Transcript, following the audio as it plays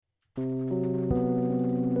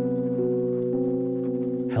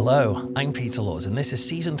Hello, I'm Peter Laws, and this is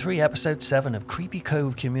Season 3, Episode 7 of Creepy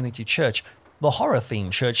Cove Community Church, the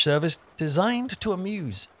horror-themed church service designed to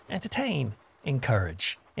amuse, entertain,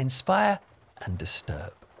 encourage, inspire, and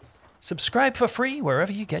disturb. Subscribe for free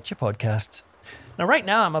wherever you get your podcasts. Now, right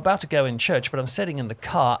now, I'm about to go in church, but I'm sitting in the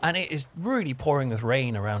car, and it is really pouring with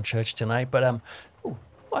rain around church tonight, but,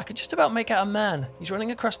 I could just about make out a man. He's running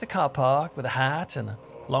across the car park with a hat and a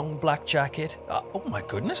long black jacket. Oh my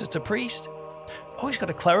goodness, it's a priest. Oh, he's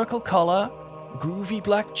got a clerical collar, groovy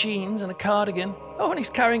black jeans, and a cardigan. Oh, and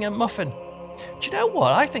he's carrying a muffin. Do you know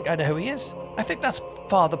what? I think I know who he is. I think that's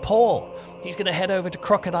Father Paul. He's going to head over to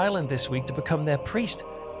Crockett Island this week to become their priest.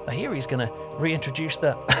 I hear he's going to reintroduce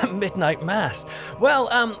the midnight mass. Well,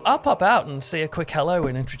 I'll pop out and say a quick hello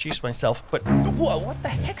and introduce myself. But whoa, what the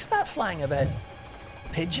heck's that flying overhead?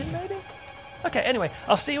 Pigeon, maybe? Okay, anyway,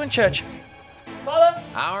 I'll see you in church. Father?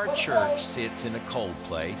 Our church sits in a cold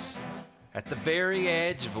place, at the very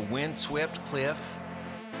edge of a windswept cliff.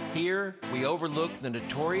 Here, we overlook the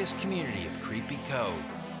notorious community of Creepy Cove,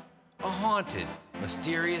 a haunted,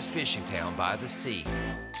 mysterious fishing town by the sea.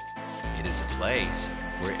 It is a place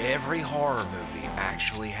where every horror movie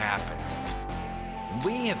actually happened. And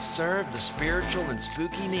we have served the spiritual and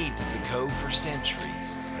spooky needs of the Cove for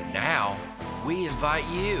centuries. But now, we invite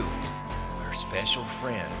you, our special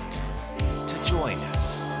friend, to join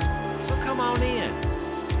us. So come on in,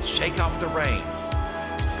 shake off the rain,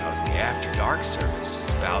 because the After Dark service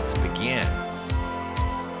is about to begin.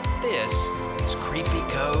 This is Creepy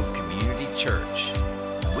Cove Community Church.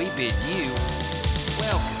 We bid you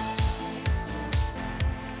welcome.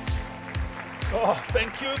 Oh,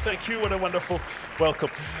 thank you, what a wonderful welcome.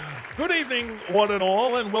 Good evening, one and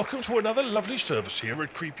all, and welcome to another lovely service here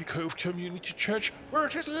at Creepy Cove Community Church, where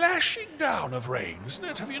it is lashing down of rain, isn't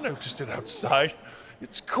it? Have you noticed it outside?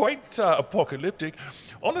 It's quite apocalyptic.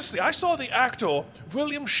 Honestly, I saw the actor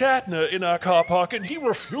William Shatner in our car park, and he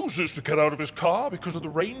refuses to get out of his car because of the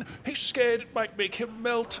rain. He's scared it might make him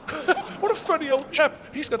melt. What a funny old chap.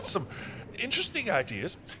 He's got some interesting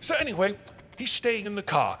ideas. So anyway, he's staying in the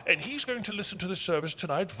car, and he's going to listen to the service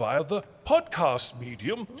tonight via the podcast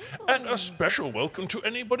medium. And a special welcome to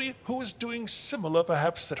anybody who is doing similar,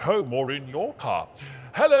 perhaps at home or in your car.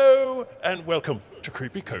 Hello, and welcome to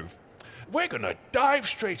Creepy Cove. We're going to dive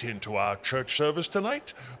straight into our church service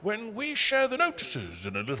tonight when we share the notices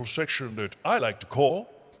in a little section that I like to call,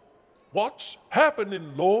 What's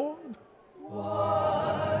Happening, Lord?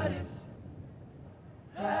 What is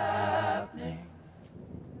happening?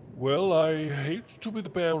 Well, I hate to be the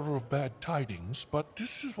bearer of bad tidings, but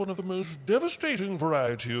this is one of the most devastating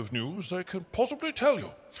variety of news I can possibly tell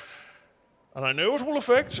you. And I know it will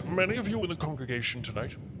affect many of you in the congregation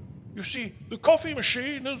tonight. You see, the coffee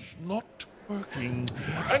machine is not working,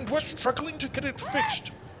 and we're struggling to get it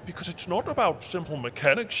fixed, because it's not about simple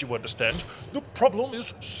mechanics, you understand. The problem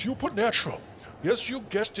is supernatural. Yes, you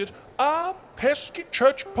guessed it. Our pesky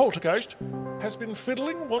church poltergeist has been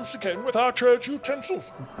fiddling once again with our church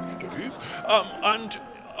utensils. Steady. And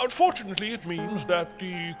unfortunately, it means that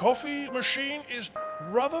the coffee machine is,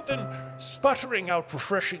 rather than sputtering out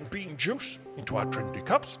refreshing bean juice into our trendy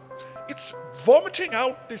cups, it's vomiting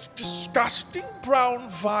out this disgusting brown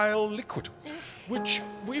vile liquid, which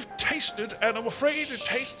we've tasted, and I'm afraid it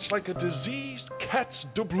tastes like a diseased cat's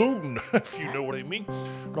doubloon, if you know what I mean.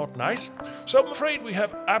 Not nice. So I'm afraid we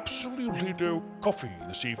have absolutely no coffee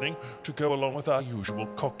this evening to go along with our usual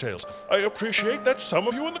cocktails. I appreciate that some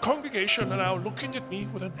of you in the congregation are now looking at me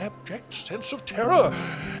with an abject sense of terror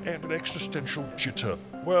and an existential jitter.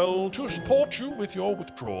 Well, to support you with your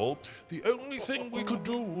withdrawal, the only thing we could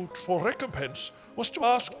do for recompense was to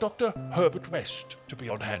ask Dr. Herbert West to be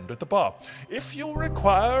on hand at the bar. If you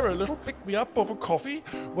require a little pick-me-up of a coffee,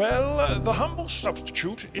 well, the humble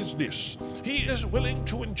substitute is this. He is willing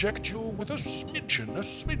to inject you with a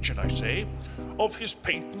smidgen, I say, of his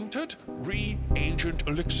patented reagent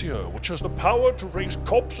elixir, which has the power to raise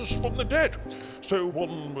corpses from the dead. So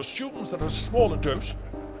one assumes that a smaller dose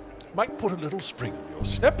might put a little spring in your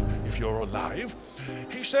step if you're alive.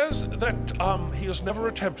 He says that he has never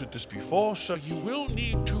attempted this before, so you will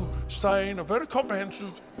need to sign a very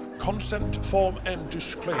comprehensive consent form and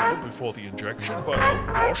disclaimer before the injection. But oh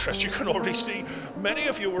gosh, as you can already see, many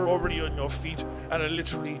of you are already on your feet and are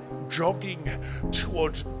literally jogging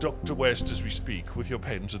towards Dr. West as we speak with your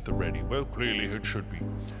pens at the ready. Well, clearly it should be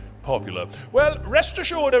popular. Well, rest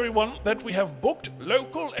assured, everyone, that we have booked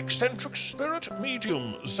local eccentric spirit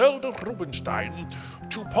medium Zelda Rubinstein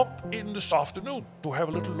to pop in this afternoon to have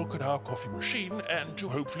a little look at our coffee machine and to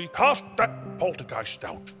hopefully cast that poltergeist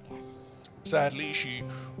out. Sadly, she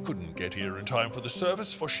couldn't get here in time for the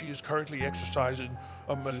service, for she is currently exercising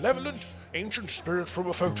a malevolent ancient spirit from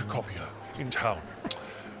a photocopier in town.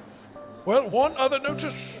 Well, one other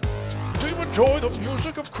notice. Do you enjoy the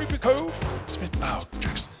music of Creepy Cove? It's a bit loud,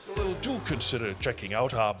 Jackson. Well, do consider checking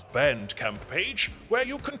out our Bandcamp page, where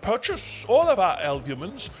you can purchase all of our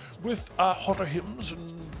albums with our horror hymns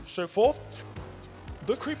and so forth.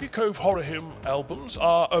 The Creepy Cove horror hymn albums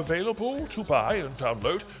are available to buy and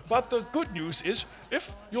download, but the good news is,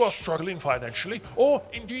 if you are struggling financially, or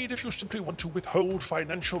indeed if you simply want to withhold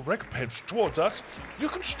financial recompense towards us, you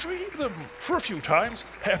can stream them for a few times,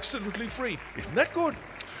 absolutely free. Isn't that good?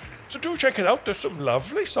 So do check it out. There's some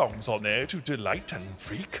lovely songs on there to delight and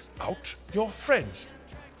freak out your friends.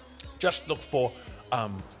 Just look for,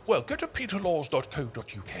 go to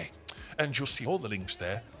peterlaws.co.uk and you'll see all the links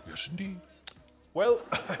there. Yes, indeed. Well,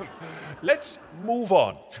 let's move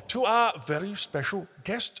on to our very special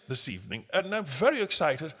guest this evening, and I'm very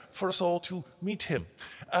excited for us all to meet him.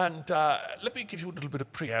 And let me give you a little bit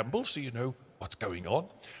of preamble so you know what's going on.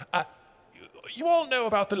 You all know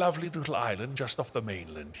about the lovely little island just off the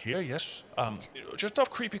mainland here, yes? Just off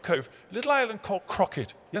Creepy Cove, a little island called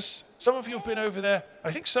Crockett, yes? Some of you have been over there.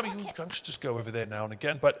 I think some of you youngsters go over there now and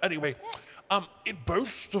again, but anyway, it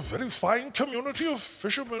boasts a very fine community of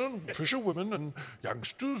fishermen and fisherwomen and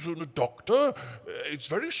youngsters and a doctor. It's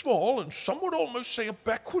very small, and some would almost say a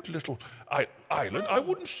backward little island. I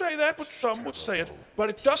wouldn't say that, but some would say it. But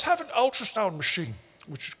it does have an ultrasound machine,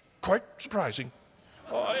 which is quite surprising.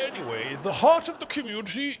 Anyway, the heart of the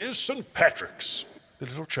community is St. Patrick's, the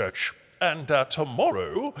little church. And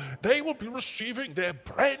tomorrow, they will be receiving their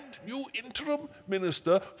brand new interim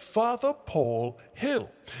minister, Father Paul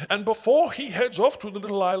Hill. And before he heads off to the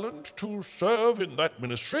little island to serve in that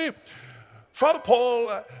ministry, Father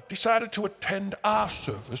Paul decided to attend our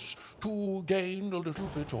service to gain a little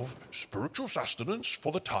bit of spiritual sustenance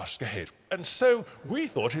for the task ahead. And so we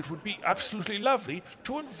thought it would be absolutely lovely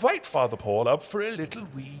to invite Father Paul up for a little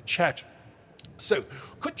wee chat. So,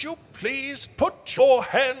 could you please put your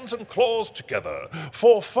hands and claws together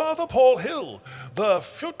for Father Paul Hill, the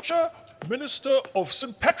future minister of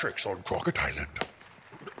St. Patrick's on Crockett Island?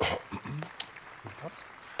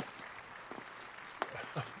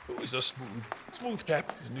 He's a smooth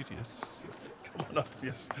cap, isn't it? Yes. Come on up,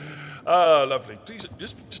 yes. Lovely. Please,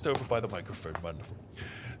 just over by the microphone. Wonderful.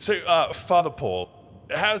 So, Father Paul,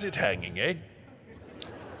 how's it hanging, eh?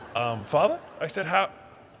 Father? I said,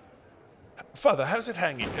 Father, how's it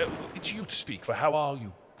hanging? It's you to speak for. How are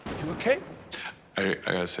you? You okay? I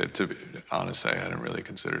gotta say, to be honest, I hadn't really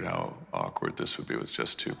considered how awkward this would be with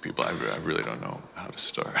just two people. I really don't know how to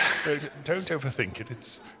start. Don't overthink it.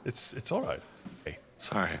 It's all right. Hey.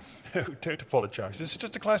 Sorry. No, don't apologize. This is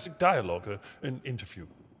just a classic dialogue, an interview.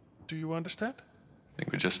 Do you understand? I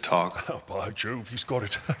think we just talk. Oh, by Jove, he's got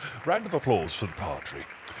it. Round of applause for the Padre.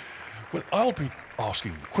 Well, I'll be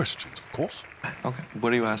asking the questions, of course. Okay,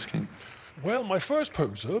 what are you asking? Well, my first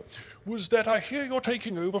poser was that I hear you're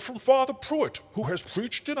taking over from Father Pruitt, who has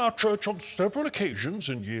preached in our church on several occasions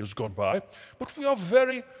in years gone by, but we are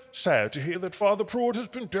very sad to hear that Father Pruitt has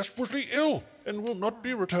been desperately ill and will not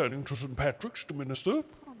be returning to St. Patrick's to minister.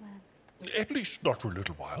 At least not for a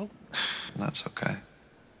little while. That's okay.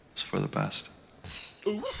 It's for the best.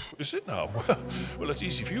 Oh, is it now? Well, it's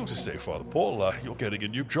easy for you to say, Father Paul. You're getting a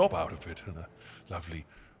new job out of it, and a lovely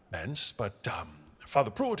manse, but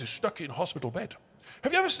Father Pruitt is stuck in hospital bed.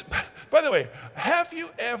 Have you ever by the way, have you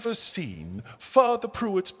ever seen Father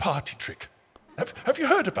Pruitt's party trick? Have you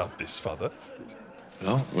heard about this, Father?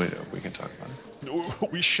 No, we can talk about it. Oh,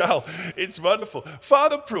 we shall. It's wonderful.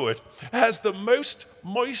 Father Pruitt has the most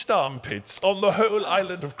moist armpits on the whole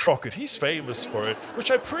island of Crockett. He's famous for it, which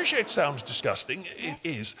I appreciate sounds disgusting. It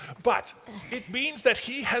is. But it means that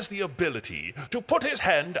he has the ability to put his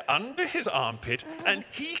hand under his armpit and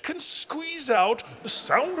he can squeeze out the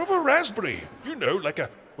sound of a raspberry. You know, like a,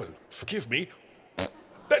 well, forgive me,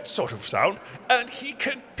 that sort of sound, and he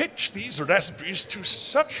can pitch these raspberries to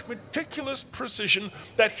such meticulous precision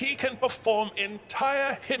that he can perform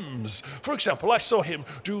entire hymns. For example, I saw him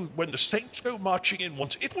do When the Saints Go Marching In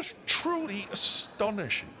once. It was truly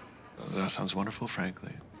astonishing. That sounds wonderful,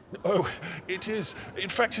 frankly. Oh, it is. In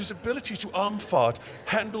fact, his ability to arm fart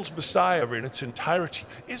Handel's Messiah in its entirety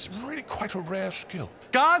is really quite a rare skill.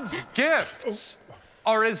 God's gifts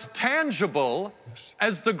are as tangible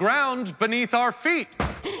as the ground beneath our feet.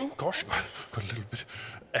 Oh, gosh, got a little bit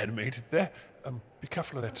animated there. Be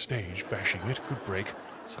careful of that stage, bashing it. Good break.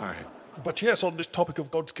 Sorry. But yes, on this topic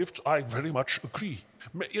of God's gifts, I very much agree.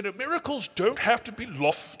 Miracles don't have to be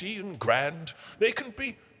lofty and grand. They can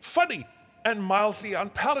be funny and mildly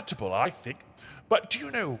unpalatable, I think. But do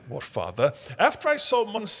you know what, Father? After I saw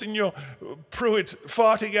Monsignor Pruitt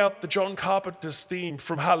farting out the John Carpenter's theme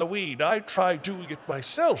from Halloween, I tried doing it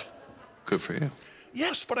myself. Good for you.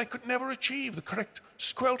 Yes, but I could never achieve the correct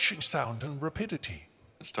squelching sound and rapidity.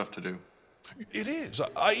 It's tough to do. It is.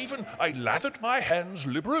 I lathered my hands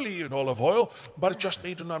liberally in olive oil, but it just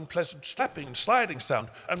made an unpleasant slapping and sliding sound.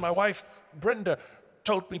 And my wife, Brenda,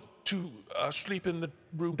 told me to sleep in the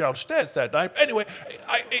room downstairs that night. Anyway,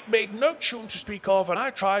 it made no tune to speak of, and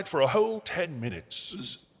I tried for a whole 10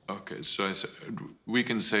 minutes. Okay, so I said, we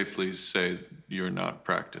can safely say you're not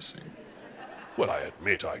practicing. Well, I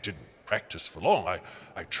admit I didn't practice for long.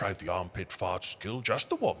 I tried the armpit fart skill just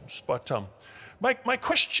the once, but my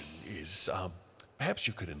question is, perhaps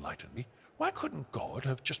you could enlighten me. Why couldn't God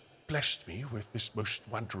have just blessed me with this most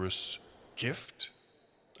wondrous gift?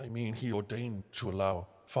 I mean, he ordained to allow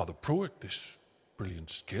Father Pruitt this brilliant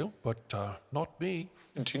skill, but not me.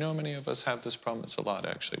 Do you know how many of us have this problem? It's a lot,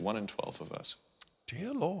 actually. 1 in 12 of us.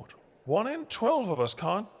 Dear Lord, 1 in 12 of us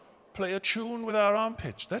can't play a tune with our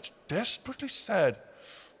armpits. That's desperately sad.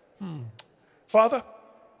 Father,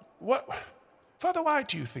 why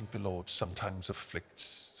do you think the Lord sometimes afflicts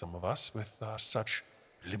some of us with such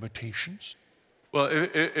limitations? Well,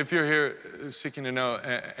 if you're here seeking to know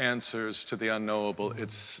answers to the unknowable,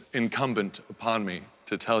 it's incumbent upon me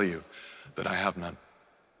to tell you that I have none.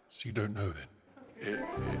 So you don't know then?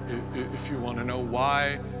 If you want to know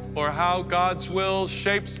why or how God's will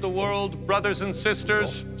shapes the world, brothers and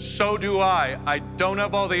sisters, so do I. I don't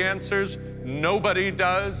have all the answers. Nobody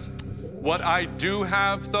does. What I do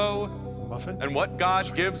have, though, Muffin? and what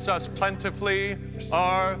God gives us plentifully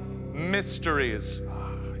are mysteries.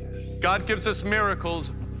 God gives us miracles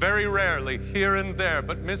very rarely, here and there,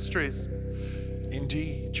 but mysteries.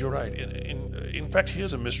 Indeed, you're right. In fact,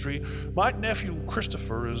 here's a mystery. My nephew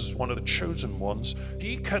Christopher is one of the chosen ones.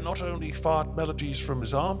 He can not only fart melodies from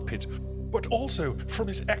his armpit, but also from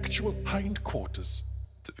his actual hindquarters.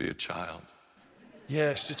 To be a child.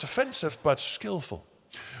 Yes, it's offensive but skillful.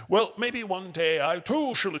 Well, maybe one day I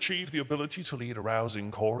too shall achieve the ability to lead a rousing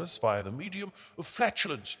chorus via the medium of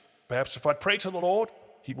flatulence. Perhaps if I pray to the Lord,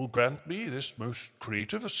 he will grant me this most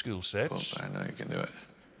creative of skill sets. Well, I know you can do it.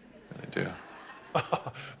 I really do.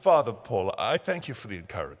 Father Paul, I thank you for the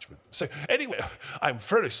encouragement. So, anyway, I'm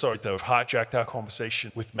very sorry to have hijacked our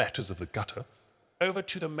conversation with matters of the gutter. Over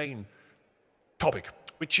to the main topic,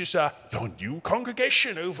 which is your new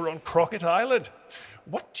congregation over on Crockett Island.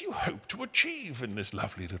 What do you hope to achieve in this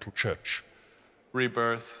lovely little church?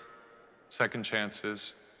 Rebirth, second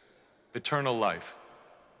chances, eternal life.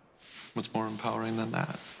 What's more empowering than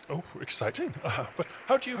that? Oh, exciting. But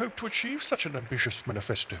how do you hope to achieve such an ambitious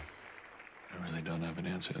manifesto? I really don't have an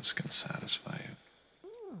answer that's going to satisfy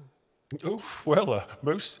you. Oh, well, a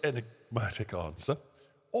most enigmatic answer.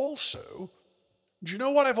 Also, do you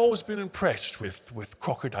know what I've always been impressed with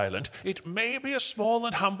Crockett Island? It may be a small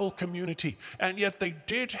and humble community, and yet they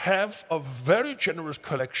did have a very generous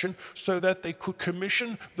collection so that they could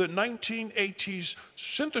commission the 1980s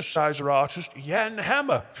synthesizer artist Jan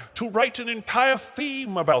Hammer to write an entire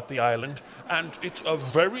theme about the island, and it's a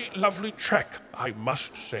very lovely track, I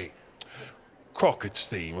must say. Crockett's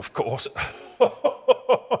theme, of course.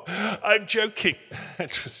 I'm joking.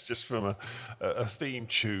 It was just from a theme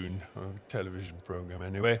tune, a television program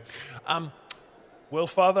anyway. Well,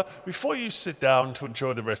 Father, before you sit down to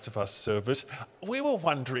enjoy the rest of our service, we were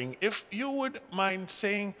wondering if you would mind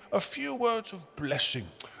saying a few words of blessing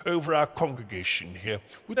over our congregation here.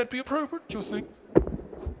 Would that be appropriate, do you think?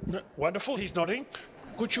 Wonderful, he's nodding.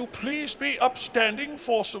 Could you please be upstanding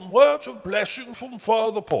for some words of blessing from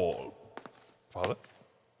Father Paul? Father?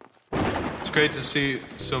 It's great to see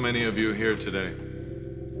so many of you here today.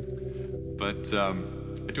 But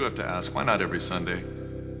I do have to ask, why not every Sunday?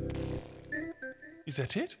 Is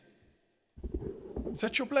that it? Is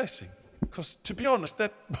that your blessing? Because, to be honest,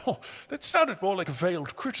 that sounded more like a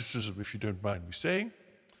veiled criticism, if you don't mind me saying.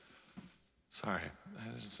 Sorry,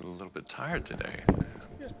 I was a little bit tired today.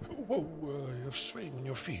 Yes. Whoa, you're swaying on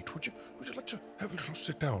your feet. Would you like to have a little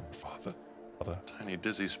sit down, Father? Tiny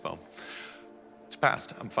dizzy spell. It's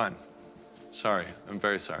past. I'm fine. Sorry. I'm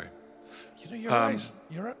very sorry. You know, your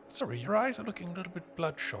eyes are looking a little bit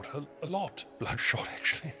bloodshot. A lot bloodshot,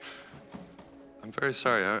 actually. I'm very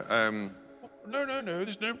sorry. No.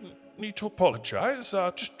 There's no need to apologize.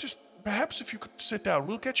 Just perhaps if you could sit down,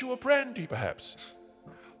 we'll get you a brandy, perhaps.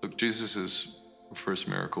 Look, Jesus' first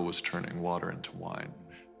miracle was turning water into wine.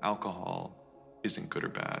 Alcohol isn't good or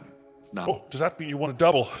bad. No. Oh, does that mean you want a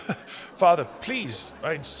double? Father, please,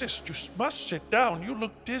 I insist, you must sit down. You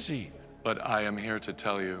look dizzy. But I am here to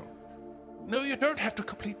tell you. No, you don't have to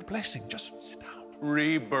complete the blessing. Just sit down.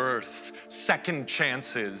 rebirth, second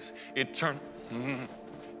chances,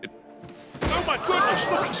 Oh my goodness,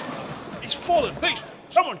 look, he's fallen. Please,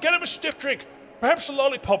 someone get him a stiff drink. Perhaps a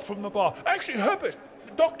lollipop from the bar. Actually, Herbert,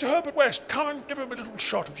 Dr. Herbert West, come and give him a little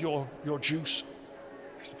shot of your juice.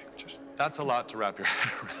 Yes, if you could just... That's a lot to wrap your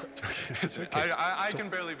head around. It's okay. I can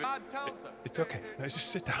barely... God tells us. It's okay. No,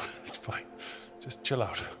 just sit down. It's fine. Just chill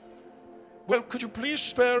out. Well, could you please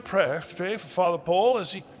spare a prayer today for Father Paul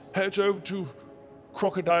as he heads over to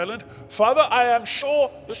Crooked Island? Father, I am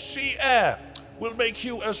sure the sea air will make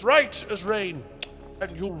you as right as rain,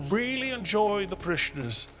 and you'll really enjoy the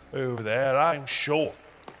parishioners over there, I'm sure.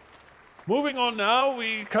 Moving on now,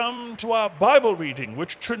 we come to our Bible reading,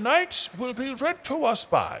 which tonight will be read to us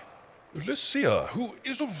by Lucia, who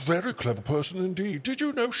is a very clever person indeed. Did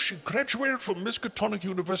you know she graduated from Miskatonic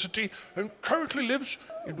University and currently lives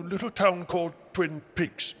in a little town called Twin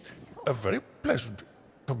Peaks? A very pleasant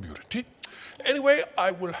community. Anyway,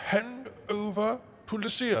 I will hand over to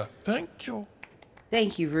Lucia. Thank you.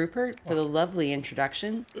 Thank you, Rupert, for the lovely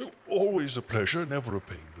introduction. Always a pleasure, never a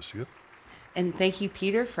pain, Lucia. And thank you,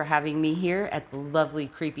 Peter, for having me here at the lovely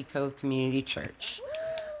Creepy Cove Community Church.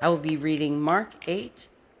 I will be reading Mark 8,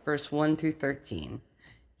 verse 1 through 13.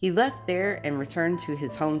 He left there and returned to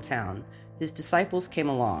his hometown. His disciples came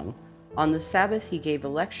along. On the Sabbath, he gave a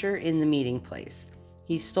lecture in the meeting place.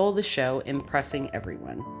 He stole the show, impressing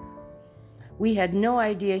everyone. We had no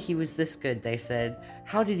idea he was this good, they said.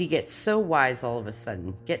 How did he get so wise all of a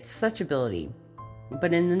sudden? Get such ability?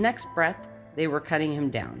 But in the next breath, they were cutting him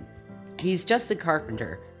down. He's just a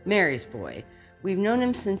carpenter, Mary's boy. We've known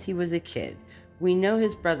him since he was a kid. We know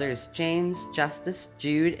his brothers, James, Justus,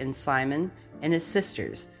 Jude, and Simon, and his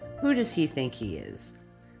sisters. Who does he think he is?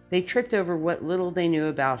 They tripped over what little they knew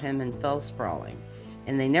about him and fell sprawling,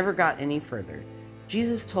 and they never got any further.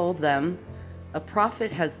 Jesus told them, a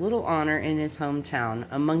prophet has little honor in his hometown,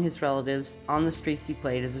 among his relatives, on the streets he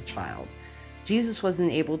played as a child. Jesus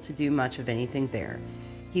wasn't able to do much of anything there.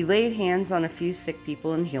 He laid hands on a few sick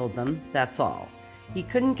people and healed them, that's all. He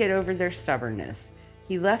couldn't get over their stubbornness.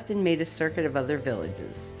 He left and made a circuit of other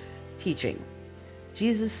villages, teaching.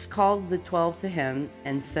 Jesus called the 12 to him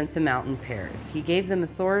and sent them out in pairs. He gave them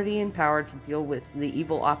authority and power to deal with the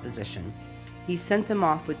evil opposition. He sent them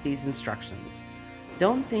off with these instructions.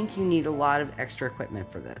 Don't think you need a lot of extra equipment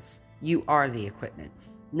for this. You are the equipment.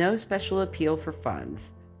 No special appeal for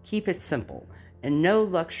funds. Keep it simple, and no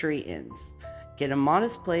luxury inns. Get a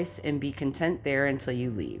modest place and be content there until you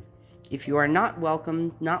leave. If you are not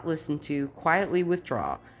welcomed, not listened to, quietly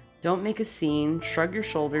withdraw. Don't make a scene, shrug your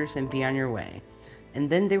shoulders, and be on your way. And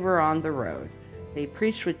then they were on the road. They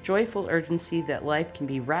preached with joyful urgency that life can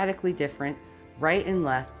be radically different, right and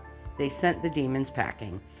left. They sent the demons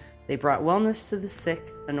packing. They brought wellness to the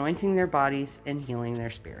sick, anointing their bodies and healing their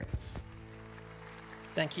spirits.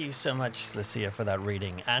 Thank you so much, Lucia, for that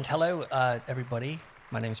reading. And hello, everybody.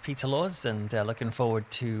 My name is Peter Laws, and looking forward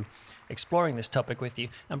to exploring this topic with you.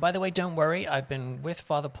 And by the way, don't worry, I've been with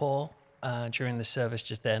Father Paul during the service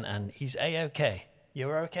just then, and he's A-OK.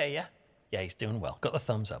 You're okay, yeah? Yeah, he's doing well. Got the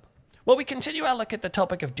thumbs up. Well, we continue our look at the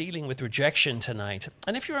topic of dealing with rejection tonight.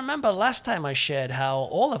 And if you remember, last time I shared how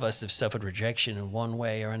all of us have suffered rejection in one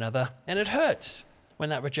way or another. And it hurts when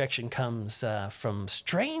that rejection comes from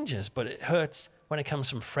strangers, but it hurts when it comes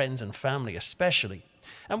from friends and family especially.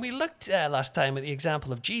 And we looked last time at the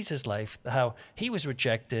example of Jesus' life, how he was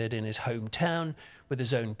rejected in his hometown with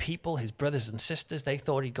his own people, his brothers and sisters. They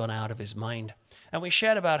thought he'd gone out of his mind. And we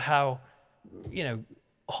shared about how,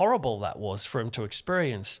 horrible that was for him to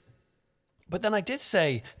experience. But then I did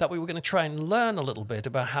say that we were going to try and learn a little bit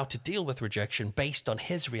about how to deal with rejection based on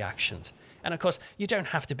his reactions. And of course, you don't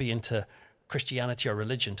have to be into Christianity or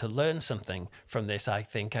religion to learn something from this, I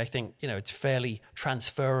think. I think, it's fairly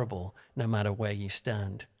transferable no matter where you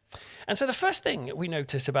stand. And so the first thing we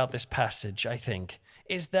notice about this passage, I think,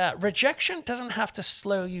 is that rejection doesn't have to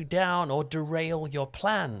slow you down or derail your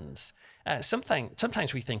plans.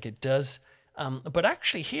 Sometimes we think it does. But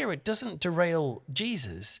actually here, it doesn't derail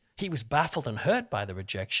Jesus. He was baffled and hurt by the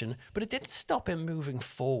rejection, but it didn't stop him moving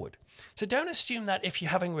forward. So don't assume that if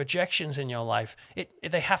you're having rejections in your life,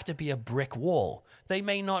 they have to be a brick wall. They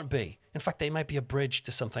may not be. In fact, they might be a bridge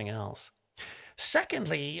to something else.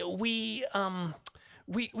 Secondly, we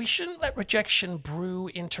shouldn't let rejection brew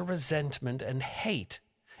into resentment and hate.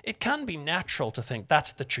 It can be natural to think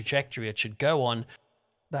that's the trajectory it should go on,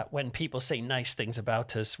 that when people say nice things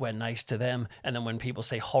about us, we're nice to them. And then when people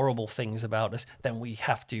say horrible things about us, then we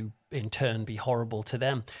have to, in turn, be horrible to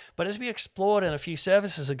them. But as we explored in a few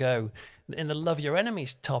services ago, in the Love Your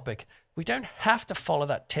Enemies topic, we don't have to follow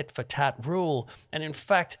that tit-for-tat rule. And in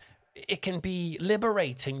fact, it can be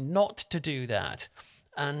liberating not to do that.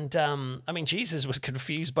 And I mean, Jesus was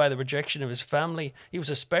confused by the rejection of his family. He was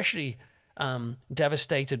especially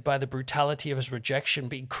devastated by the brutality of his rejection,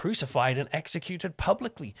 being crucified and executed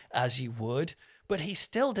publicly, as you would. But he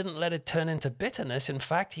still didn't let it turn into bitterness. In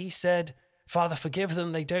fact, he said, Father, forgive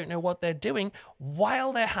them. They don't know what they're doing,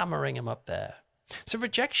 while they're hammering him up there. So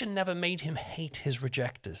rejection never made him hate his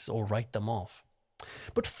rejectors or write them off.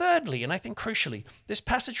 But thirdly, and I think crucially, this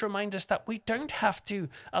passage reminds us that we don't have to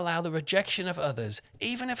allow the rejection of others,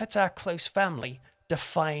 even if it's our close family,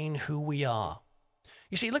 define who we are.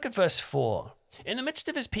 You see, look at verse 4. In the midst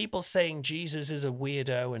of his people saying Jesus is a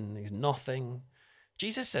weirdo and he's nothing,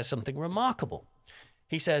 Jesus says something remarkable.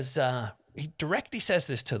 He says, he directly says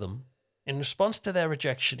this to them. In response to their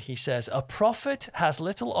rejection, he says, a prophet has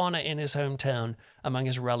little honor in his hometown among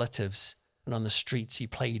his relatives and on the streets he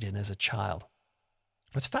played in as a child.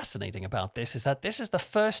 What's fascinating about this is that this is the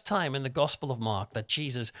first time in the Gospel of Mark that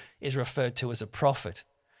Jesus is referred to as a prophet.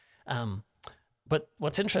 But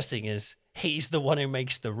what's interesting is he's the one who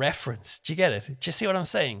makes the reference. Do you get it? Do you see what I'm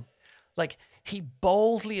saying? Like, he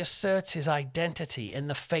boldly asserts his identity in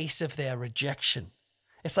the face of their rejection.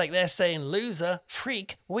 It's like they're saying loser,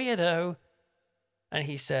 freak, weirdo. And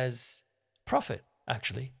he says prophet,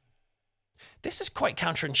 actually. This is quite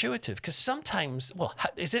counterintuitive because sometimes, well,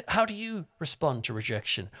 how do you respond to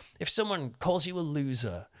rejection? If someone calls you a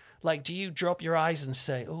loser, like, do you drop your eyes and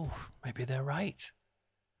say, oh, maybe they're right?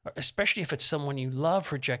 Or especially if it's someone you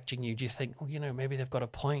love rejecting you, do you think, well, maybe they've got a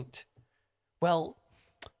point? Well,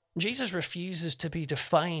 Jesus refuses to be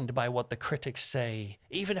defined by what the critics say.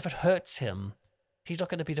 Even if it hurts him, he's not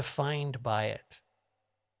going to be defined by it.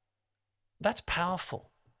 That's powerful.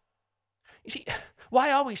 You see,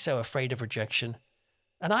 why are we so afraid of rejection?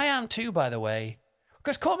 And I am too, by the way.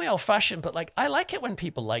 Because call me old-fashioned, but I like it when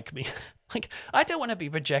people like me. I don't want to be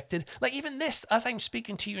rejected. Even this, as I'm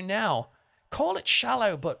speaking to you now, call it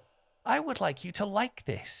shallow, but I would like you to like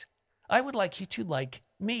this. I would like you to like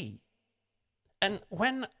me. And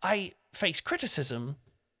when I face criticism,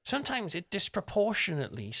 sometimes it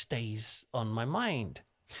disproportionately stays on my mind.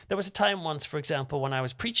 There was a time once, for example, when I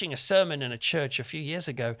was preaching a sermon in a church a few years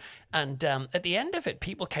ago, and at the end of it,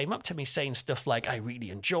 people came up to me saying stuff like, I really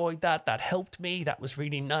enjoyed that helped me, that was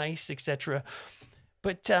really nice, etc.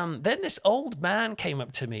 But then this old man came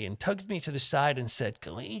up to me and tugged me to the side and said,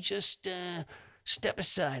 can we just step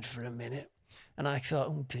aside for a minute? And I thought,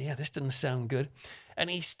 oh dear, this doesn't sound good. And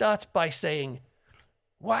he starts by saying,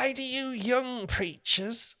 why do you young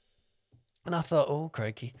preachers? And I thought, oh,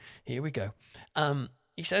 crikey, here we go.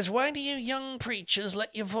 He says, why do you young preachers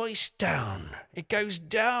let your voice down? It goes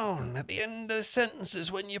down at the end of the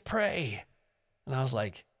sentences when you pray. And I was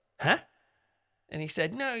like, huh? And he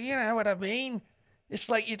said, no, you know what I mean. It's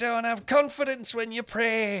like you don't have confidence when you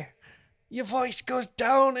pray. Your voice goes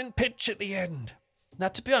down in pitch at the end. Now,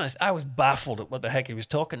 to be honest, I was baffled at what the heck he was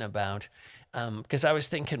talking about, because I was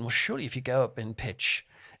thinking, well, surely if you go up in pitch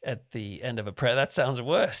at the end of a prayer, that sounds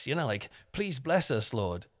worse. Please bless us,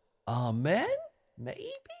 Lord. Amen?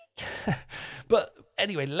 Maybe? But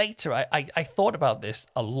anyway, later I thought about this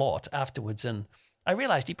a lot afterwards, and I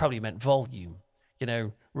realized he probably meant volume,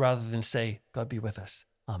 rather than say, God be with us.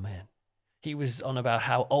 Amen. He was on about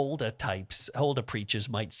how older preachers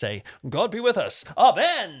might say, God be with us.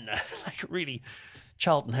 Amen. Really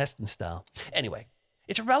Charlton Heston style. Anyway,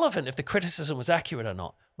 it's irrelevant if the criticism was accurate or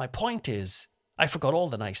not. My point is, I forgot all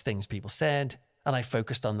the nice things people said, and I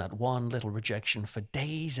focused on that one little rejection for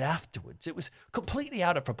days afterwards. It was completely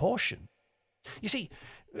out of proportion. You see,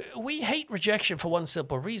 we hate rejection for one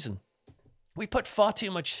simple reason. We put far too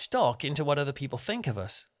much stock into what other people think of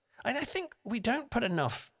us. And I think we don't put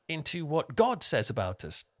enough into what God says about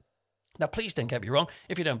us. Now, please don't get me wrong.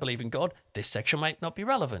 If you don't believe in God, this section might not be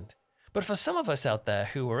relevant. But for some of us out there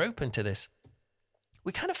who are open to this,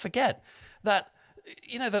 we kind of forget that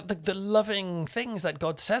the loving things that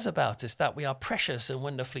God says about us, that we are precious and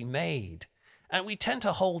wonderfully made. And we tend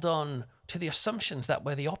to hold on to the assumptions that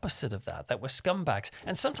we're the opposite of that we're scumbags.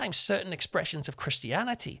 And sometimes certain expressions of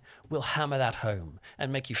Christianity will hammer that home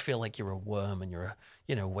and make you feel like you're a worm and you're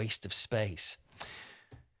a waste of space.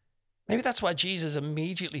 Maybe that's why Jesus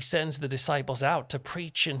immediately sends the disciples out to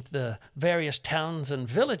preach into the various towns and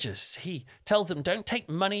villages. He tells them, don't take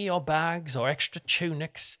money or bags or extra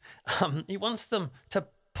tunics. He wants them to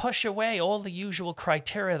push away all the usual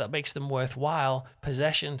criteria that makes them worthwhile,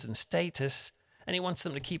 possessions and status. And he wants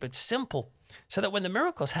them to keep it simple so that when the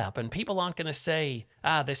miracles happen, people aren't going to say,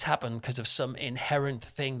 this happened because of some inherent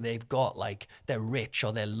thing they've got, like they're rich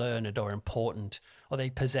or they're learned or important or they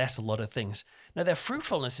possess a lot of things. No, their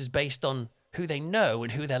fruitfulness is based on who they know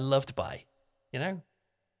and who they're loved by,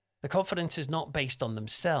 The confidence is not based on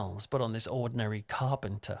themselves, but on this ordinary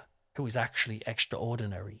carpenter who is actually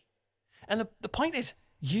extraordinary. And the point is,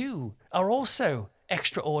 you are also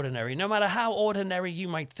extraordinary. No matter how ordinary you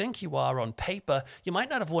might think you are on paper, you might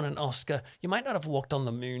not have won an Oscar, you might not have walked on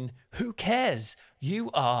the moon. Who cares?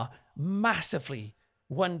 You are massively,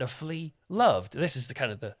 wonderfully loved. This is the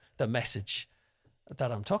kind of the message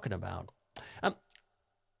that I'm talking about.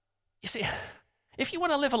 You see, if you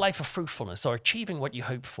want to live a life of fruitfulness or achieving what you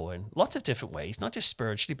hope for in lots of different ways, not just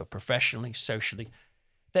spiritually, but professionally, socially,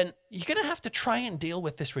 then you're going to have to try and deal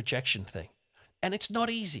with this rejection thing. And it's not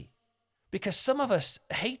easy, because some of us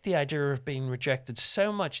hate the idea of being rejected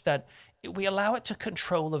so much that we allow it to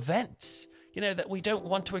control events. You know, that we don't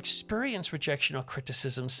want to experience rejection or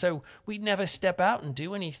criticism, so we never step out and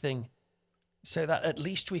do anything so that at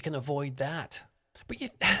least we can avoid that. But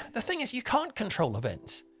the thing is, you can't control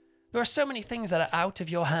events. There are so many things that are out of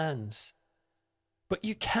your hands. But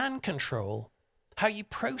you can control how you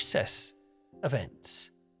process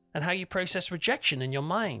events and how you process rejection in your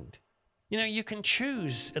mind. You know, you can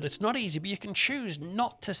choose, and it's not easy, but you can choose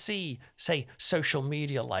not to see, say, social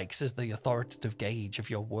media likes as the authoritative gauge of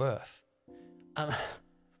your worth.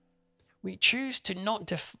 We choose to not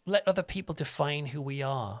let other people define who we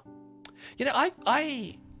are. You know,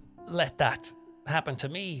 I let that happen to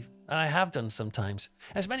me, and I have done sometimes.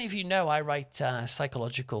 As many of you know, I write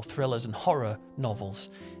psychological thrillers and horror novels.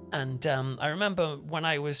 And I remember when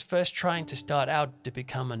I was first trying to start out to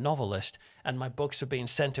become a novelist, and my books were being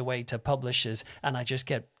sent away to publishers, and I just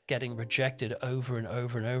kept getting rejected over and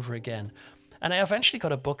over and over again. And I eventually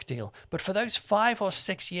got a book deal. But for those 5 or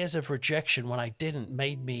 6 years of rejection when I didn't,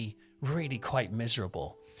 made me really quite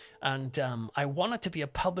miserable. And I wanted to be a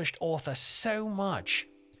published author so much,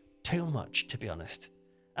 too much, to be honest.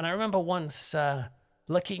 And I remember once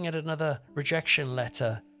looking at another rejection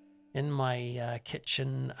letter in my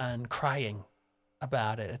kitchen and crying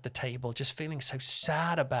about it at the table, just feeling so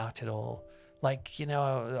sad about it all. Like, you know,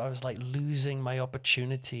 I was like losing my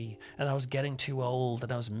opportunity, and I was getting too old,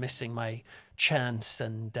 and I was missing my chance.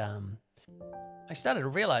 And I started to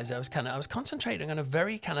realize I was concentrating on a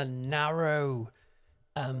very kind of narrow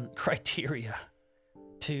criteria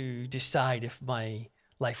to decide if my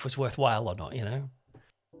life was worthwhile or not, you know.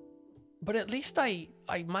 But at least I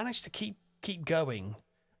managed to keep going.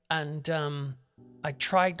 And I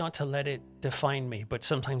tried not to let it define me, but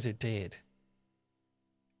sometimes it did.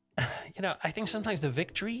 You know, I think sometimes the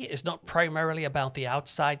victory is not primarily about the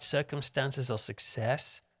outside circumstances or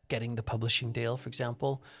success, getting the publishing deal, for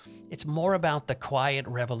example. It's more about the quiet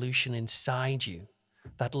revolution inside you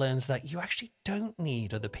that learns that you actually don't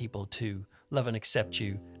need other people to love and accept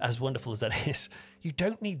you, as wonderful as that is. You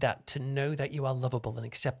don't need that to know that you are lovable and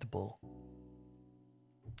acceptable.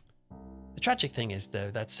 The tragic thing is, though,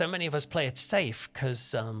 that so many of us play it safe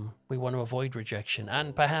because we want to avoid rejection,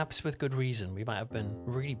 and perhaps with good reason. We might have been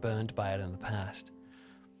really burned by it in the past.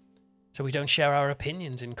 So we don't share our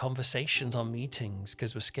opinions in conversations or meetings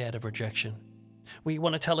because we're scared of rejection. We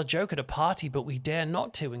want to tell a joke at a party, but we dare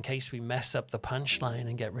not to in case we mess up the punchline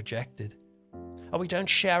and get rejected. Or we don't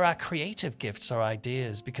share our creative gifts or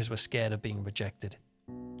ideas because we're scared of being rejected.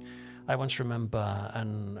 I once remember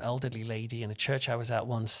an elderly lady in a church I was at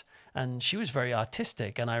once, and she was very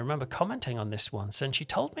artistic, and I remember commenting on this once, and she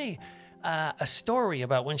told me a story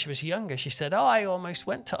about when she was younger. She said, "Oh, I almost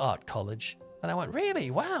went to art college." And I went,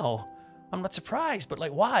 "Really? Wow. I'm not surprised, but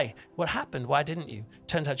like, why? What happened? Why didn't you?"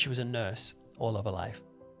 Turns out she was a nurse all of her life.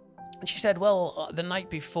 And she said, "Well, the night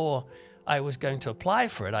before I was going to apply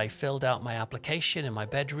for it, I filled out my application in my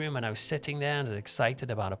bedroom, and I was sitting there and excited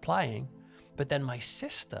about applying. But then my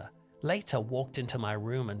sister later walked into my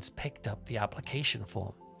room and picked up the application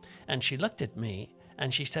form. And she looked at me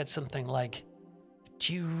and she said something like,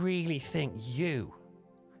 'Do you really think you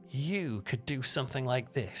could do something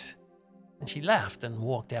like this?' And she laughed and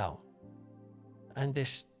walked out. And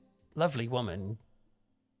this lovely woman,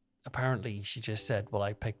 apparently she just said, 'Well,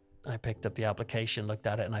 I picked up the application, looked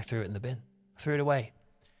at it, and I threw it in the bin. I threw it away.'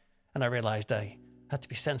 And I realized I had to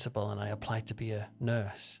be sensible, and I applied to be a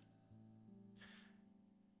nurse."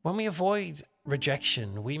 When we avoid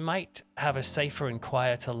rejection, we might have a safer and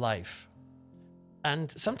quieter life. And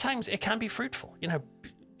sometimes it can be fruitful. You know,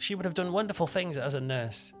 she would have done wonderful things as a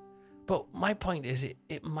nurse. But my point is,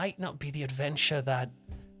 it might not be the adventure that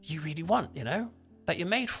you really want, you know, that you're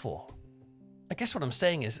made for. I guess what I'm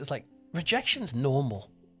saying is, it's like, rejection's normal.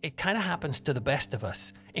 It kind of happens to the best of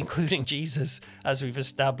us, including Jesus, as we've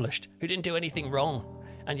established, who didn't do anything wrong,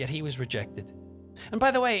 and yet he was rejected. And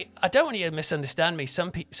by the way, I don't want you to misunderstand me.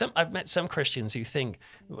 I've met some Christians who think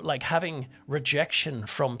like having rejection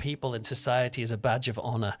from people in society is a badge of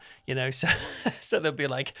honor, you know. So, so they'll be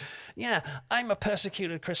like, "Yeah, I'm a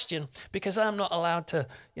persecuted Christian because I'm not allowed to,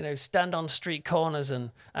 you know, stand on street corners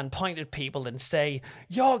and point at people and say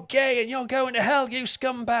you're gay and you're going to hell, you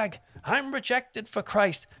scumbag. I'm rejected for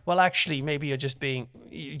Christ." Well, actually, maybe you're just being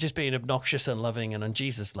obnoxious and loving and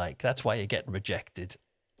un-Jesus-like. That's why you're getting rejected.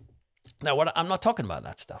 Now, I'm not talking about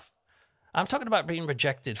that stuff. I'm talking about being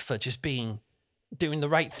rejected for just doing the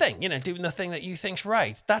right thing, you know, doing the thing that you think's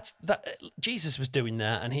right. Jesus was doing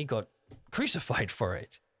that, and he got crucified for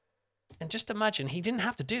it. And just imagine, he didn't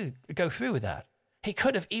have to go through with that. He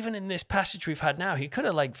could have, even in this passage we've had now, he could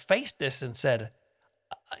have like faced this and said,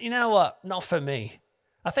 "You know what? Not for me.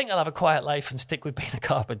 I think I'll have a quiet life and stick with being a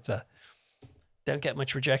carpenter." Don't get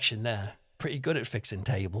much rejection there. Pretty good at fixing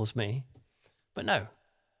tables, me. But no.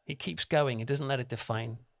 He keeps going. He doesn't let it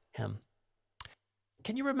define him.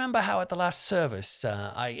 Can you remember how at the last service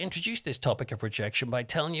I introduced this topic of rejection by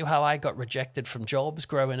telling you how I got rejected from jobs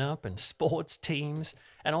growing up and sports teams,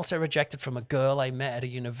 and also rejected from a girl I met at a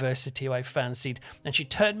university who I fancied, and she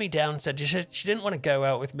turned me down and said she didn't want to go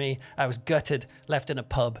out with me. I was gutted, left in a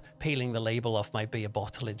pub, peeling the label off my beer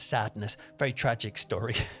bottle in sadness. Very tragic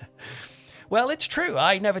story. Well, it's true.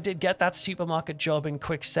 I never did get that supermarket job in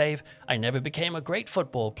Quick Save. I never became a great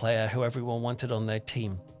football player who everyone wanted on their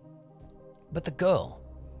team. But the girl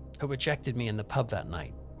who rejected me in the pub that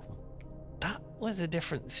night, that was a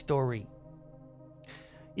different story.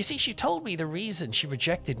 You see, she told me the reason she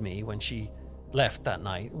rejected me when she left that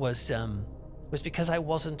night was because I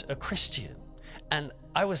wasn't a Christian. And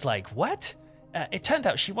I was like, what? It turned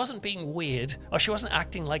out she wasn't being weird, or she wasn't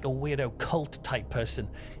acting like a weirdo cult type person,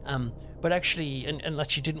 but actually,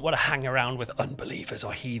 unless she didn't want to hang around with unbelievers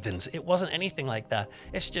or heathens. It wasn't anything like that.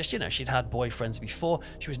 It's just, you know, she'd had boyfriends before.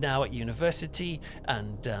 She was now at university,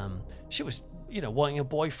 and she was, you know, wanting a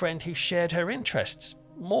boyfriend who shared her interests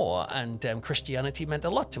more, and Christianity meant a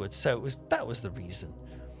lot to it. So that was the reason.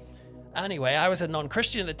 Anyway, I was a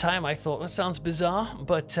non-Christian at the time. I thought, that sounds bizarre,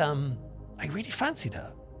 but I really fancied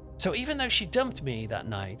her. So even though she dumped me that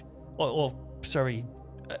night,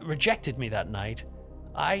 rejected me that night,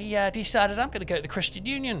 I decided I'm going to go to the Christian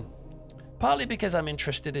Union. Partly because I'm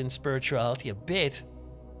interested in spirituality a bit,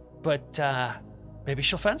 but maybe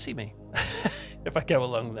she'll fancy me if I go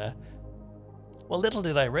along there. Well, little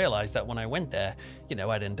did I realize that when I went there, you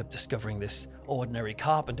know, I'd end up discovering this ordinary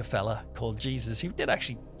carpenter fella called Jesus who did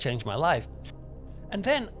actually change my life. And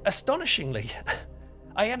then, astonishingly,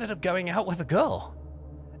 I ended up going out with a girl.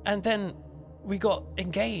 And then we got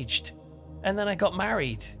engaged. And then I got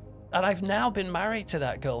married. And I've now been married to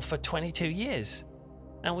that girl for 22 years.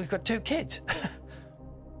 And we've got 2 kids.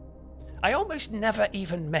 I almost never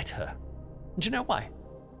even met her. Do you know why?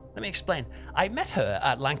 Let me explain. I met her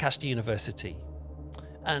at Lancaster University.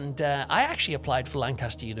 And I actually applied for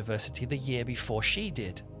Lancaster University the year before she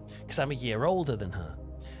did, because I'm a year older than her.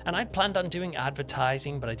 And I'd planned on doing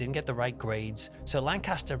advertising, but I didn't get the right grades. So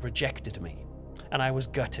Lancaster rejected me. And I was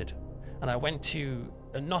gutted. And I went to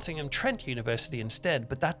Nottingham Trent University instead,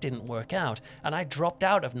 but that didn't work out. And I dropped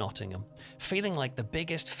out of Nottingham, feeling like the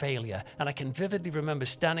biggest failure. And I can vividly remember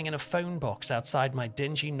standing in a phone box outside my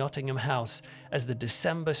dingy Nottingham house as the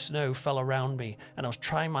December snow fell around me. And I was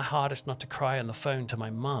trying my hardest not to cry on the phone to my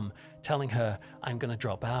mum, telling her I'm going to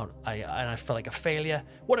drop out. I felt like a failure.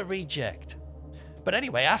 What a reject. But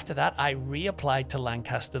anyway, after that, I reapplied to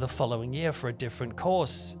Lancaster the following year for a different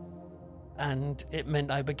course. And it meant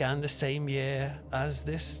I began the same year as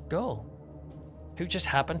this girl, who just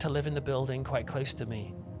happened to live in the building quite close to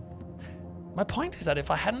me. My point is that if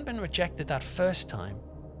I hadn't been rejected that first time,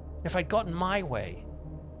 if I'd gotten my way,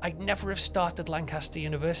 I'd never have started Lancaster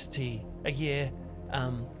University a year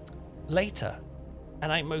later,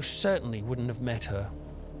 and I most certainly wouldn't have met her.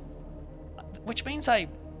 Which means I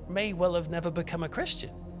may well have never become a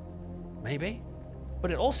Christian. Maybe. But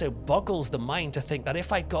it also boggles the mind to think that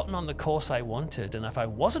if I'd gotten on the course I wanted and if I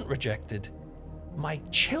wasn't rejected, my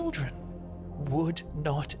children would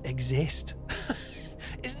not exist.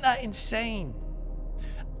 Isn't that insane?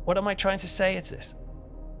 What am I trying to say? It's this.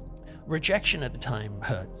 Rejection at the time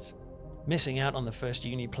hurts. Missing out on the first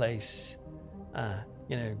uni place,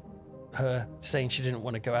 her saying she didn't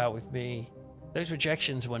want to go out with me. Those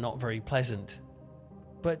rejections were not very pleasant,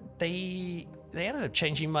 but they ended up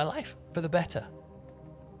changing my life for the better.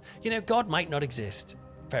 You know, God might not exist.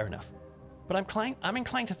 Fair enough. But I'm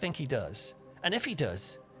inclined to think he does. And if he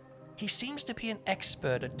does, he seems to be an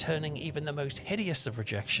expert at turning even the most hideous of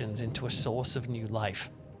rejections into a source of new life.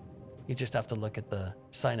 You just have to look at the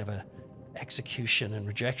sign of an execution and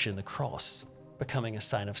rejection, the cross. becoming a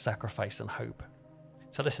sign of sacrifice and hope.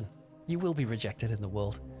 So listen, you will be rejected in the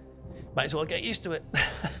world. Might as well get used to it.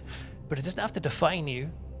 But it doesn't have to define you.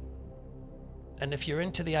 And if you're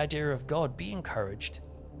into the idea of God, be encouraged.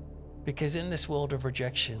 Because in this world of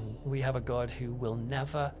rejection, we have a God who will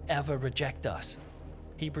never, ever reject us.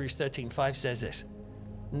 Hebrews 13:5 says this,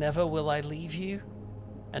 "Never will I leave you,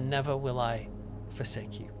 and never will I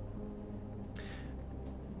forsake you."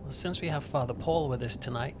 Well, since we have Father Paul with us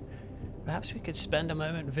tonight, perhaps we could spend a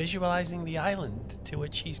moment visualizing the island to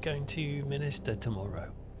which he's going to minister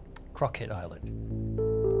tomorrow. Crockett Island.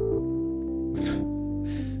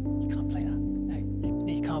 You can't play that. No,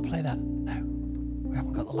 you can't play that. No, we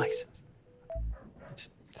haven't got the license.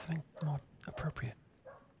 Just something more appropriate.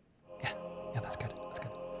 Yeah, that's good. That's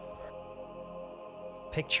good.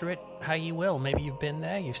 Picture it how you will. Maybe you've been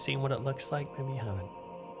there, you've seen what it looks like, maybe you haven't.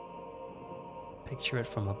 Picture it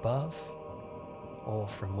from above or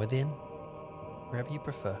from within, wherever you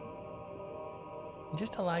prefer. And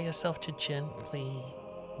just allow yourself to gently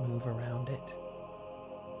move around it,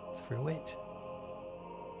 through it.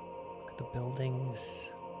 Look at the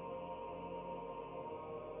buildings.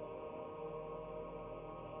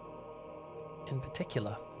 In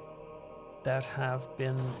particular, that have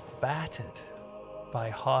been battered by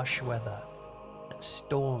harsh weather and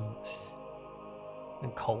storms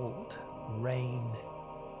and cold, rain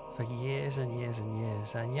for years and years and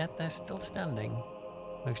years, and yet they're still standing,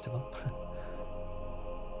 most of them.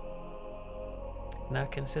 Now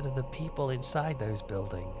consider the people inside those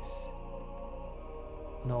buildings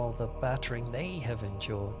and all the battering they have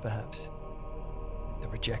endured, perhaps, the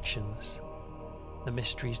rejections, the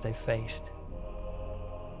mysteries they faced.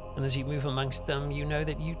 And as you move amongst them, you know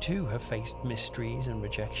that you too have faced mysteries and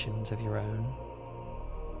rejections of your own.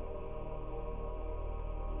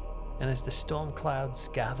 And as the storm clouds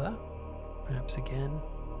gather, perhaps again,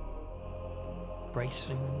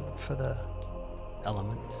 bracing for the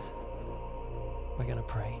elements, we're going to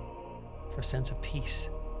pray for a sense of peace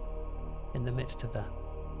in the midst of that,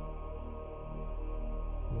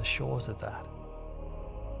 on the shores of that.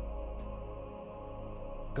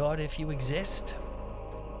 God, if you exist,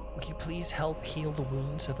 would you please help heal the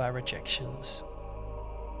wounds of our rejections?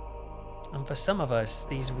 And for some of us,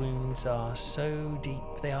 these wounds are so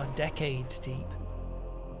deep, they are decades deep.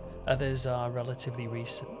 Others are relatively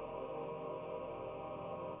recent.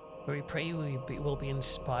 But we pray we will be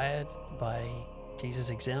inspired by Jesus'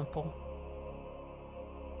 example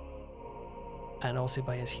and also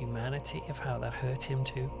by his humanity of how that hurt him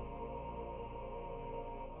too.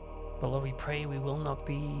 But Lord, we pray we will not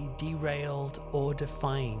be derailed or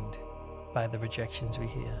defined by the rejections we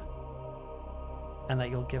hear, and that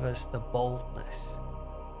you'll give us the boldness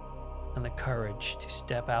and the courage to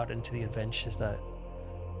step out into the adventures that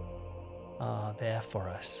are there for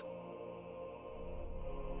us.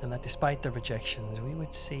 And that despite the rejections, we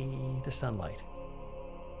would see the sunlight.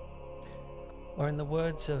 Or in the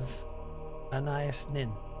words of Anais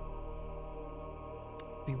Nin,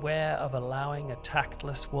 beware of allowing a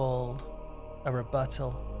tactless world, a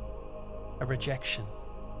rebuttal, a rejection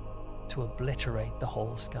to obliterate the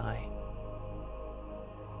whole sky.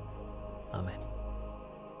 Amen.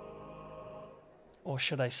 Or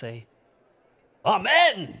should I say,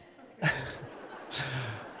 Amen!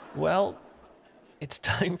 Well, it's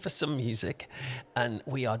time for some music, and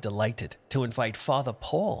we are delighted to invite Father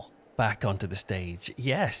Paul back onto the stage.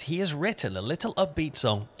 Yes, he has written a little upbeat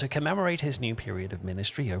song to commemorate his new period of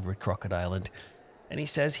ministry over at Crockett Island, and he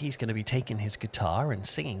says he's going to be taking his guitar and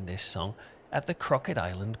singing this song at the Crockett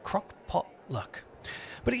Island Crockpot Luck.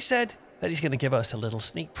 But he said that he's going to give us a little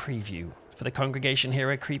sneak preview for the congregation here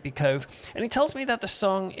at Creepy Cove, and he tells me that the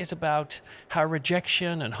song is about how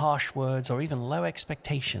rejection and harsh words or even low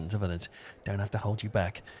expectations of others don't have to hold you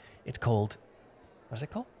back. It's called, what's it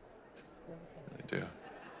called? I do.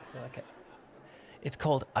 Okay. It's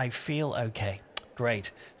called I Feel Okay.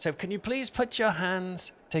 Great. So can you please put your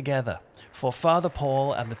hands together for Father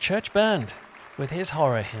Paul and the church band with his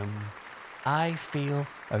horror hymn, I Feel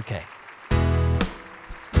Okay.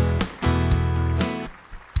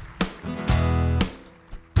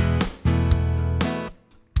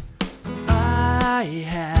 I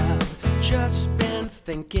have just been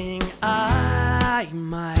thinking I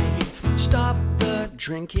might stop the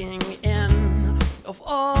drinking in of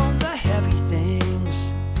all the heavy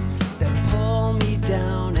things that pull me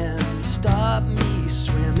down and stop me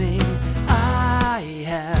swimming. I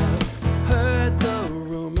have heard the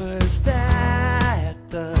rumors that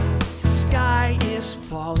the sky is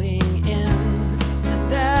falling in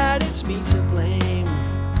and that it's me to blame,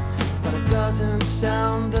 but it doesn't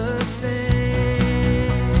sound the same.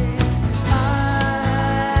 'Cause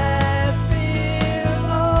I feel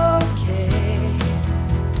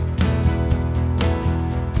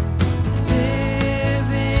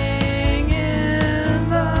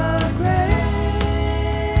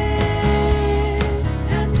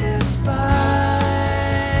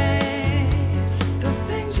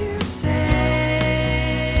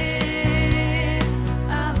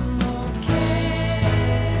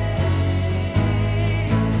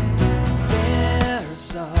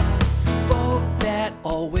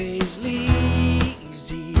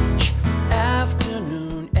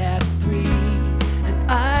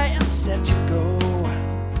set to go.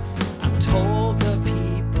 I'm told the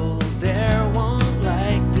people there won't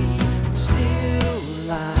like me, but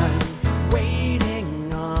still I'm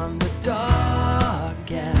waiting on the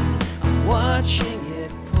dock, and I'm watching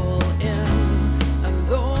it pull in. And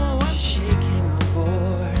though I'm shaking on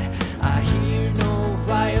board, I hear no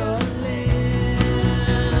violin.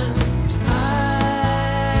 'Cause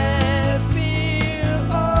I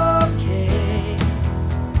feel okay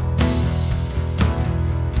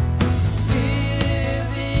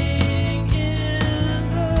living in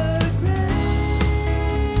the gray.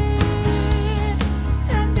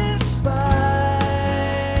 And despite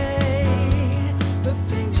the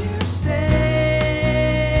things you say,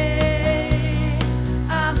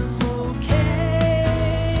 I'm okay.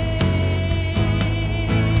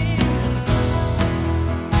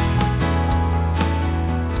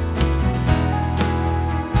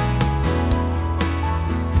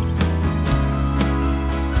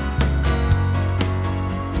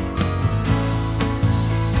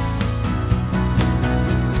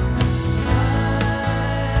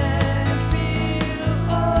 I feel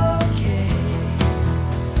okay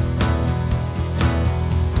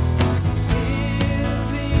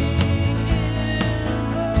living in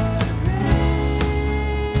the gray.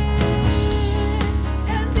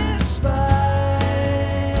 And despite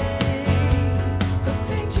the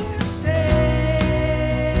things you say,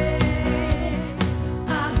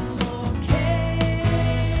 I'm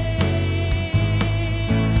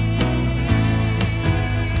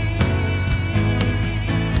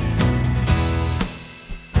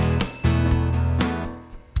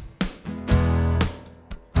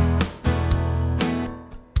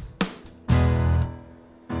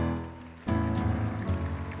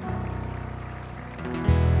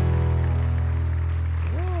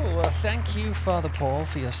Well, thank you, Father Paul,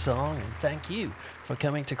 for your song, and thank you for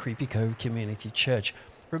coming to Creepy Cove Community Church.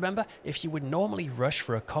 Remember, if you would normally rush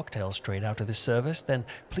for a cocktail straight out of this service, then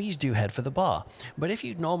please do head for the bar. But if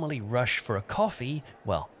you'd normally rush for a coffee,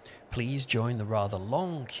 well, please join the rather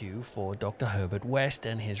long queue for Dr. Herbert West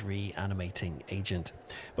and his reanimating agent.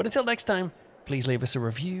 But until next time, please leave us a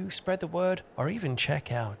review, spread the word, or even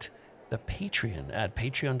check out the Patreon at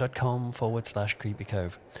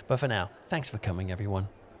patreon.com/creepycove. But for now, thanks for coming, everyone.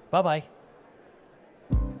 Bye-bye.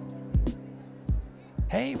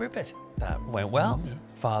 Hey, Rupert. That went well.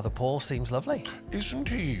 Father Paul seems lovely. Isn't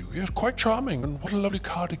he? Yes, quite charming. And what a lovely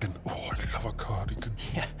cardigan. Oh, I love a cardigan.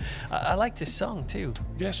 Yeah, I like this song too.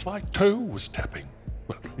 Yes, my toe was tapping.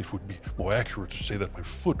 Well, it would be more accurate to say that my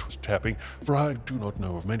foot was tapping, for I do not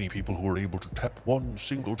know of many people who are able to tap one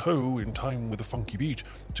single toe in time with a funky beat.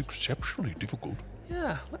 It's exceptionally difficult.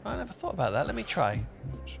 Yeah, I never thought about that. Let me try.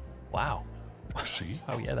 Wow. See?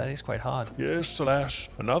 Oh yeah, that is quite hard. Yes, alas,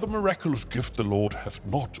 another miraculous gift the Lord hath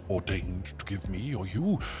not ordained to give me or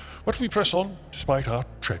you. But we press on, despite our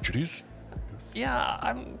tragedies. Yeah,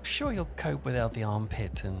 I'm sure you'll cope without the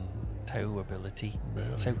armpit and toe ability.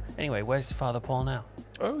 Barely. So anyway, where's Father Paul now?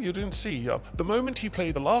 Oh, you didn't see. The moment he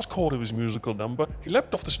played the last chord of his musical number, he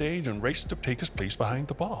leapt off the stage and raced to take his place behind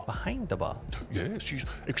the bar. Behind the bar? Yes, he's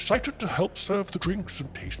excited to help serve the drinks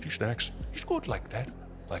and tasty snacks. He's good like that.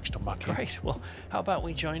 Likes to muck in. Great. Well, how about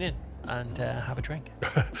we join in and have a drink?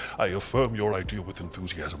 I affirm your idea with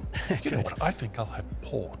enthusiasm. You know what? I think I'll have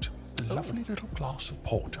port. A lovely little glass of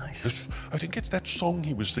port. Nice. Yes, I think it's that song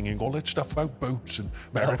he was singing, all that stuff about boats and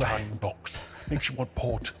maritime docks. Makes you want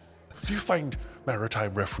port. Do you find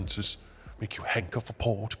maritime references make you hanker for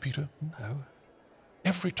port, Peter? No.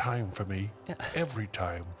 Every time for me. Yeah. Every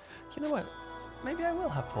time. You know what? Maybe I will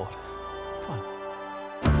have port. Come on.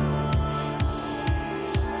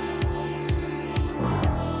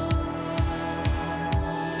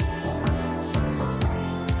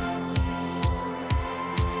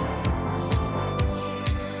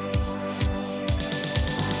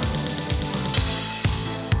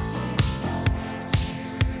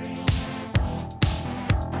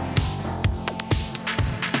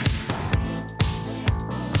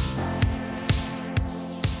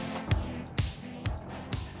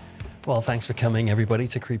 Well, thanks for coming, everybody,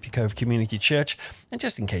 to Creepy Cove Community Church. And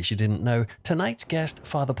just in case you didn't know, tonight's guest,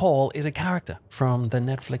 Father Paul, is a character from the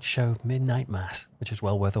Netflix show Midnight Mass, which is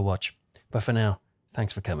well worth a watch. But for now,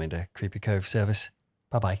 thanks for coming to Creepy Cove service.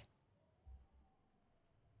 Bye-bye.